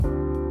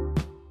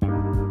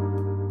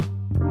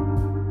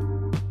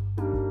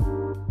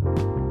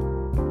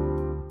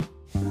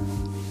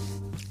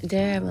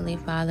Dear Heavenly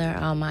Father,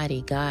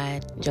 Almighty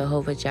God,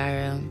 Jehovah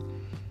Jireh,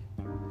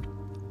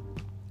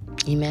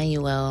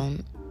 Emmanuel,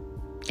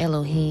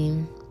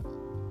 Elohim,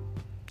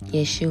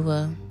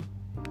 Yeshua,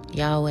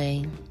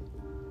 Yahweh,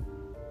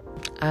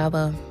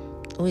 Abba,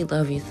 we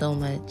love you so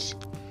much.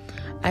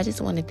 I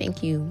just want to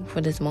thank you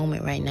for this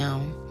moment right now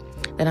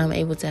that I'm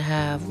able to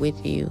have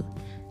with you,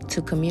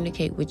 to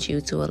communicate with you,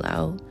 to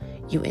allow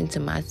you into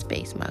my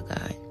space, my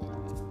God.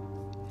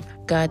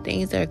 God,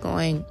 things are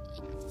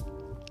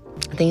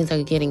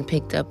getting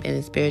picked up in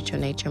the spiritual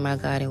nature, my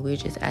God, and we're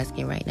just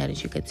asking right now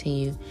that you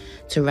continue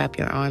to wrap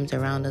your arms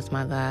around us,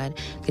 my God.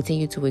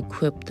 Continue to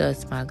equip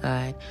us, my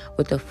God,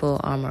 with the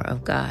full armor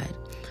of God,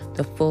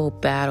 the full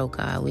battle,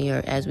 God.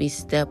 As we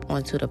step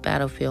onto the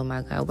battlefield,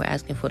 my God, we're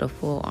asking for the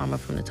full armor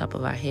from the top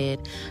of our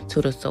head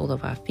to the sole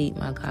of our feet,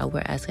 my God.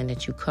 We're asking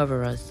that you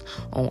cover us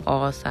on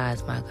all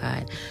sides, my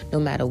God. No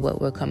matter what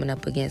we're coming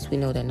up against, we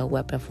know that no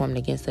weapon formed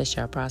against us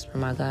shall prosper,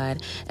 my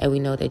God. And we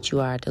know that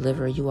you are a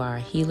deliverer, you are a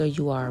healer,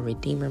 you are a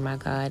redeemer, my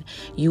God.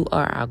 You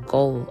are our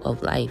goal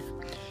of life.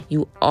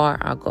 You are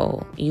our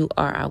goal. You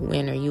are our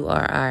winner. You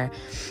are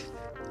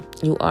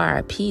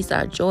our peace,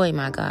 our joy,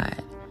 my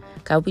God.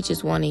 God, we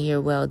just want to hear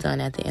well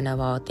done at the end of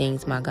all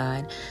things, my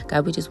God.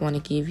 God, we just want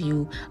to give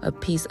you a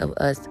piece of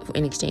us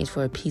in exchange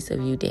for a piece of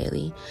you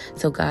daily.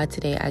 So, God,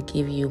 today I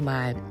give you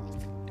my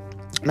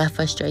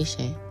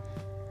frustration.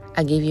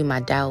 I give you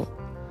my doubt.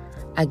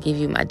 I give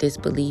you my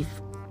disbelief.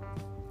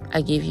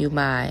 I give you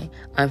my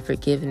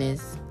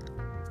unforgiveness.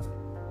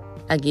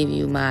 I give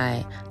you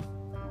my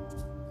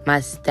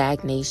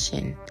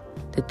stagnation.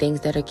 The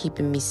things that are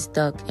keeping me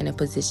stuck in a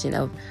position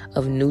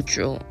of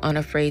neutral,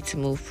 unafraid to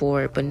move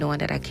forward, but knowing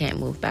that I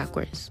can't move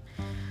backwards.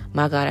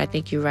 My God, I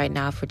thank you right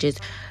now for just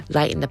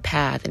lighting the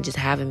path and just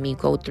having me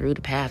go through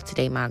the path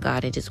today, my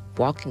God, and just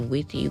walking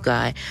with you,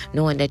 God,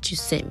 knowing that you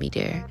sent me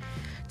there.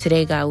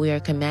 Today, God, we are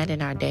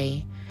commanding our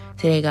day.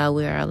 Today, God,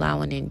 we are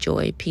allowing in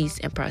joy, peace,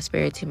 and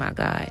prosperity, my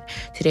God.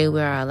 Today,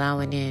 we are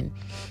allowing in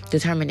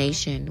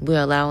determination. We're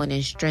allowing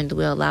in strength.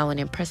 We're allowing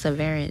in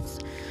perseverance.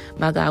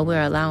 My God,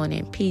 we're allowing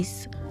in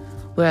peace.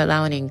 We're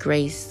allowing in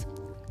grace.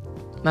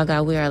 My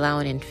God, we are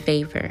allowing in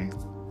favor.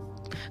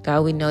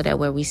 God, we know that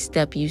where we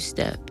step, you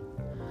step.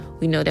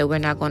 We know that we're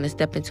not going to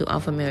step into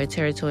unfamiliar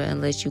territory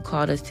unless you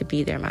called us to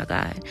be there, my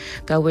God.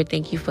 God, we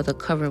thank you for the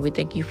covering. We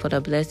thank you for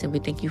the blessing. We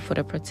thank you for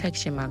the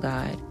protection, my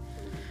God.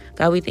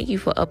 God, we thank you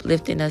for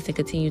uplifting us and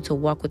continue to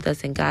walk with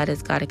us and guide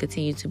us, God, and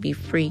continue to be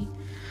free.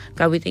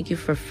 God, we thank you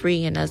for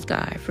freeing us,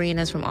 God, freeing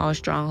us from all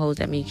strongholds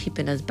that mean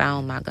keeping us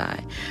bound, my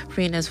God,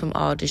 freeing us from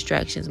all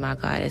distractions, my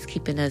God, that's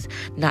keeping us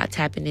not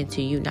tapping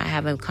into you, not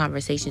having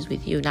conversations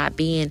with you, not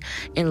being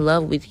in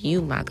love with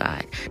you, my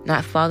God,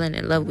 not falling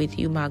in love with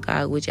you, my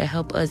God, which will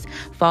help us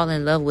fall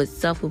in love with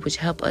self, which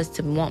help us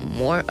to want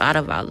more out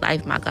of our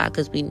life, my God,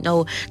 because we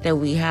know that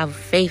we have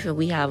faith and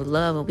we have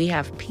love and we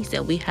have peace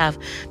and we have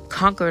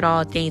conquered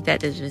all things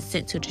that has been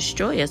sent to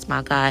destroy us,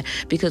 my God,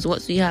 because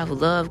once we have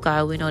love,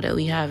 God, we know that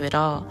we have it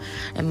all.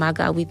 And my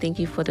God, we thank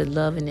you for the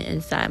love in the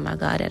inside, my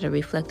God, that are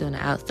reflected on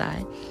the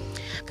outside.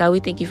 God, we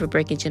thank you for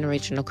breaking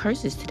generational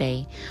curses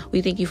today.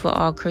 We thank you for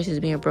all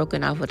curses being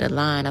broken off of the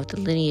line, of the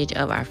lineage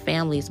of our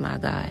families, my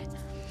God.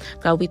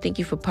 God, we thank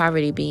you for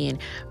poverty being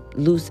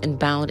loose and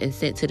bound and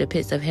sent to the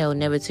pits of hell,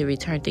 never to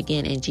return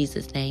again, in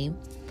Jesus' name.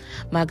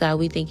 My God,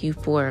 we thank you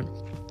for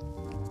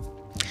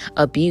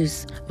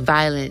abuse,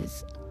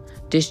 violence,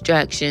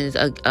 distractions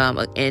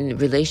in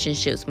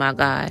relationships, my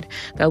God.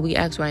 God, we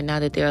ask right now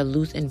that they are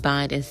loose and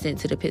bind and sent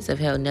to the pits of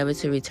hell, never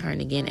to return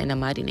again, in the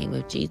mighty name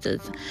of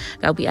Jesus.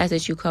 God, we ask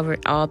that you cover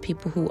all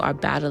people who are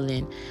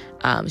battling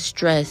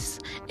stress,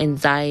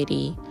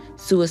 anxiety,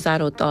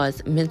 suicidal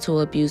thoughts,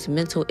 mental abuse,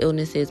 mental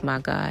illnesses, my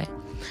God,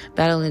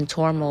 battling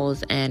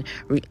turmoils and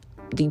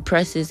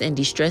depresses and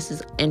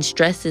distresses and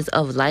stresses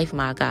of life,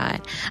 my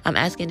God. I'm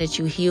asking that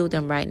you heal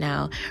them right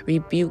now,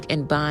 rebuke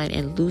and bind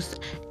and loose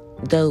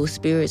those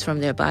spirits from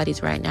their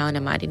bodies right now, in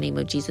the mighty name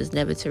of Jesus,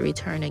 never to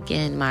return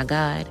again, my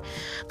God.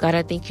 God,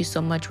 I thank you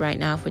so much right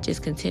now for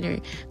just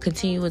continuing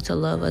to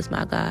love us,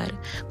 my God.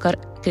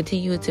 God,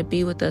 continue to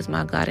be with us,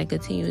 my God, and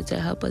continue to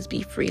help us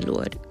be free,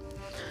 Lord.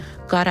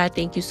 God, I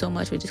thank you so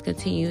much for just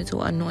continuing to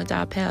anoint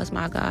our paths,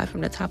 my God,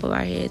 from the top of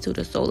our head to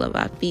the sole of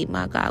our feet,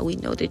 my God. We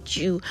know that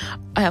you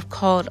have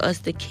called us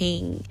the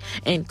king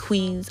and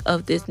queens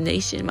of this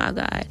nation, my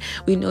God.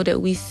 We know that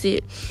we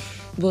sit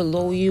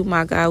below you,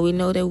 my God. We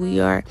know that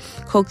we are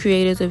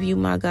co-creators of you,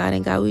 my God.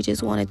 And God, we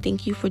just want to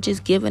thank you for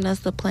just giving us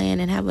the plan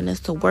and having us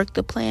to work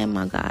the plan,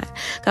 my God.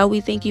 God, we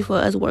thank you for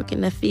us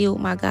working the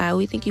field, my God.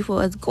 We thank you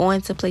for us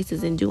going to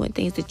places and doing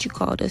things that you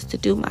called us to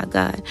do, my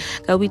God.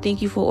 God, we thank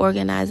you for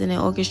organizing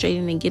and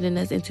orchestrating and getting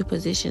us into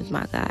positions,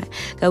 my God.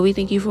 God, we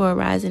thank you for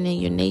arising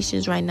in your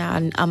nations right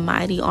now, a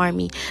mighty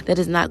army that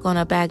is not going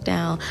to back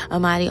down, a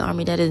mighty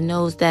army that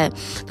knows that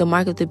the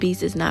mark of the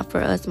beast is not for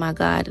us, my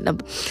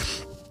God.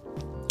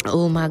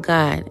 Oh, my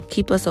God,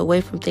 keep us away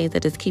from things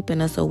that is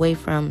keeping us away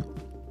from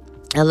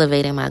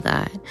elevating, my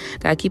God.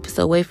 God, keep us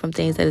away from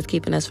things that is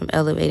keeping us from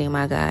elevating,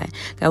 my God.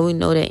 God, we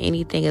know that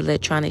anything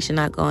electronic should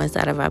not go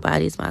inside of our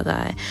bodies, my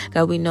God.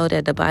 God, we know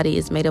that the body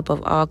is made up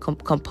of all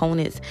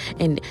components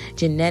and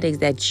genetics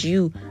that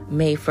you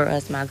made for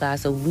us, my God.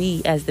 So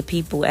we, as the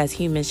people, as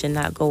humans, should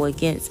not go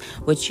against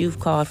what you've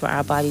called for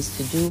our bodies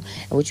to do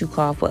and what you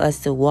call for us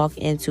to walk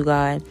into,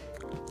 God.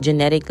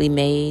 Genetically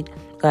made.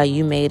 God,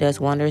 you made us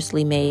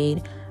wondrously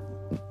made,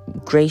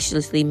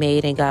 graciously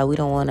made, and God, we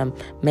don't want to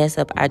mess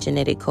up our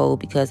genetic code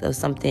because of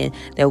something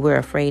that we're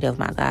afraid of,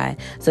 my God.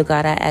 So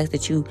God, I ask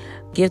that you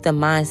give the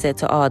mindset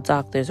to all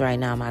doctors right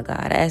now, my God.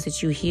 I ask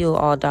that you heal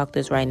all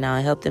doctors right now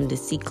and help them to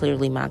see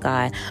clearly, my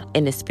God,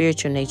 in the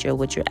spiritual nature of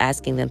what you're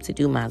asking them to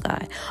do, my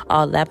God.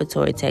 All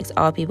laboratory techs,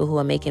 all people who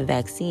are making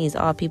vaccines,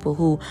 all people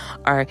who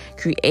are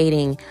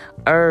creating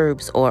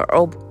herbs or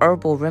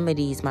herbal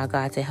remedies, my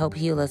God, to help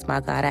heal us,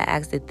 my God. I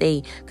ask that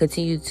they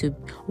continue to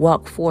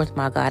walk forth,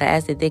 my God. I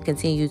ask that they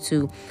continue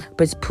to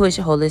push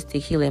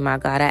holistic healing, my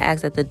God. I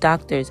ask that the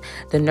doctors,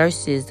 the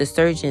nurses, the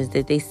surgeons,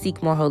 that they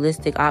seek more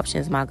holistic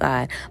options, my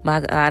God.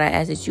 My God, I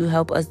ask that you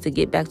help us to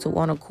get back to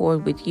one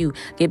accord with you,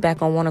 get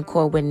back on one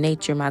accord with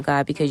nature, my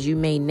God, because you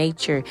made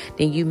nature,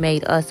 then you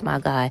made us, my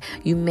God.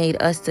 You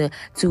made us to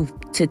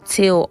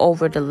till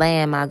over the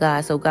land, my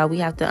God. So God, we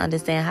have to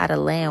understand how the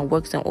land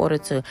works in order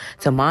to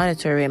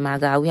monitor it, my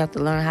God. We have to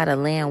learn how the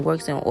land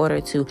works in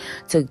order to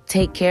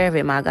take care of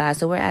it, my God.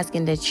 So we're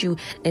asking that you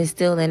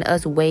instill in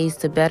us ways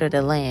to better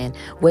the land,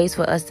 ways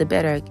for us to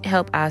better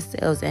help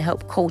ourselves and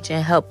help coach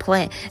and help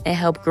plant and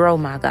help grow,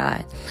 my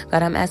God.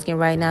 God, I'm asking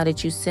right now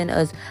that you send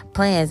us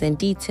plans and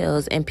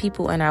details and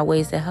people in our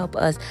ways to help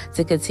us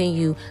to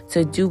continue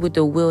to do with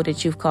the will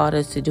that you've called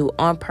us to do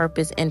on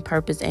purpose, in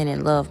purpose, and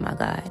in love, my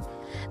God.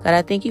 God,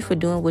 I thank you for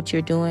doing what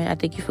you're doing. I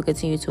thank you for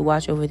continuing to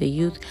watch over the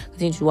youth,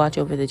 continue to watch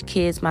over the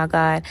kids, my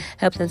God.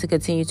 Help them to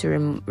continue to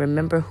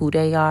remember who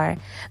they are.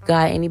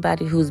 God,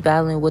 anybody who's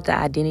battling with the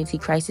identity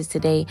crisis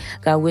today,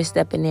 God, we're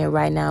stepping in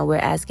right now. We're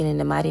asking in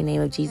the mighty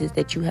name of Jesus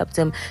that you help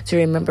them to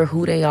remember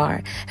who they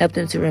are. Help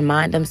them to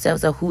remind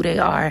themselves of who they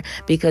are,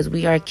 because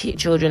we are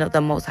children of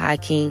the Most High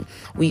King.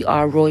 We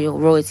are royal.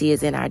 Royalty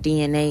is in our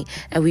DNA,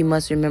 and we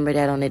must remember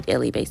that on a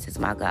daily basis,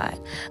 my God.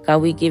 God,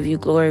 we give you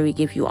glory, we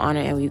give you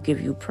honor, and we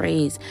give you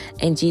praise.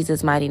 In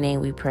Jesus' mighty name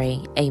we pray.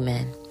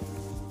 Amen.